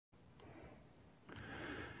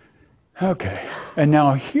Okay, and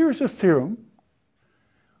now here's a theorem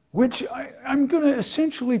which I'm going to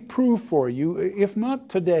essentially prove for you, if not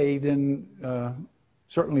today, then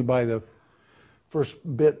certainly by the first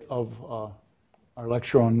bit of our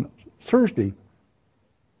lecture on Thursday.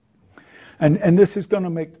 And this is going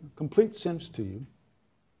to make complete sense to you.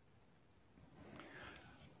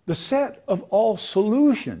 The set of all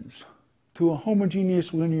solutions to a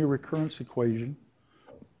homogeneous linear recurrence equation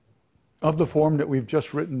of the form that we've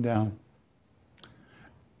just written down.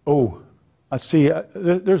 Oh, I see.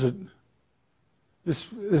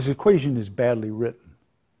 This equation is badly written.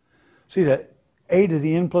 See that a to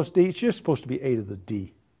the n plus d? It's just supposed to be a to the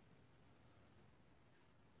d.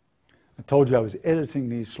 I told you I was editing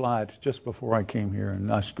these slides just before I came here,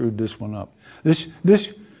 and I screwed this one up. This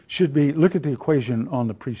should be, look at the equation on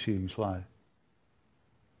the preceding slide.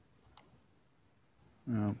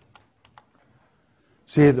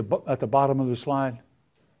 See at the bottom of the slide?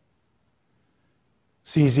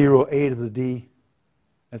 C0, a to the d,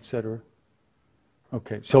 etc.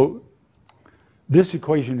 Okay, so this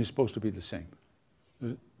equation is supposed to be the same.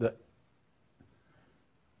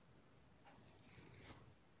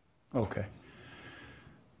 Okay.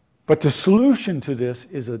 But the solution to this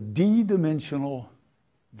is a d-dimensional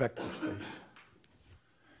vector space.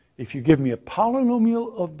 If you give me a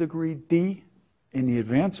polynomial of degree d in the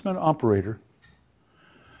advancement operator,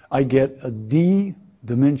 I get a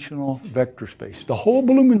d-dimensional vector space. The whole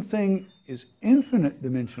blooming thing is infinite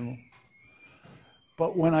dimensional,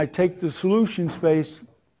 but when I take the solution space,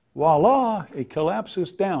 voila, it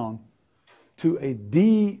collapses down to a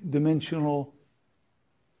d-dimensional,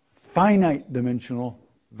 finite dimensional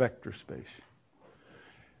vector space.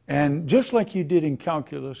 And just like you did in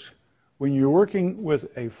calculus, when you're working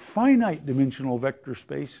with a finite dimensional vector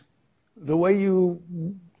space, the way you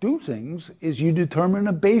do things is you determine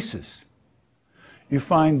a basis. You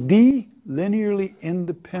find d linearly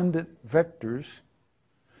independent vectors,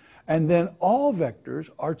 and then all vectors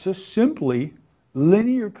are just simply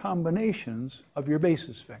linear combinations of your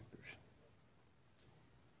basis vectors.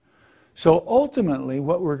 So ultimately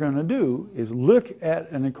what we're going to do is look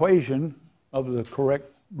at an equation of the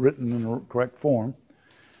correct, written in the correct form,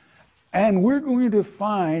 and we're going to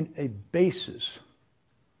find a basis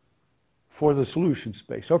for the solution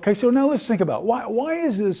space. Okay, so now let's think about why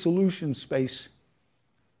is the solution space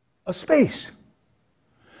a space?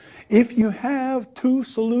 If you have two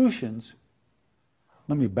solutions,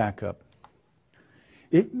 let me back up.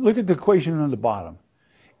 Look at the equation on the bottom.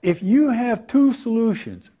 If you have two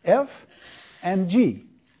solutions, f and g,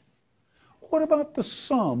 what about the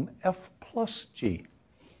sum f plus g?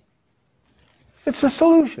 It's a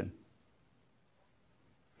solution.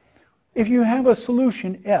 If you have a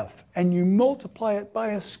solution f and you multiply it by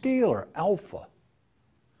a scalar, alpha,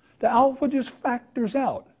 the alpha just factors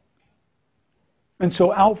out. And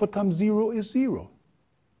so alpha times 0 is 0.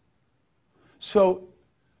 So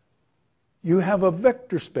you have a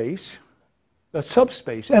vector space, a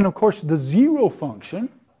subspace, and of course the zero function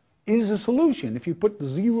is a solution. If you put the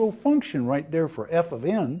zero function right there for f of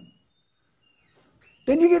n,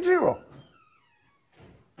 then you get 0.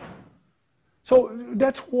 So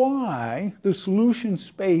that's why the solution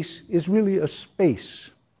space is really a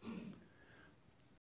space.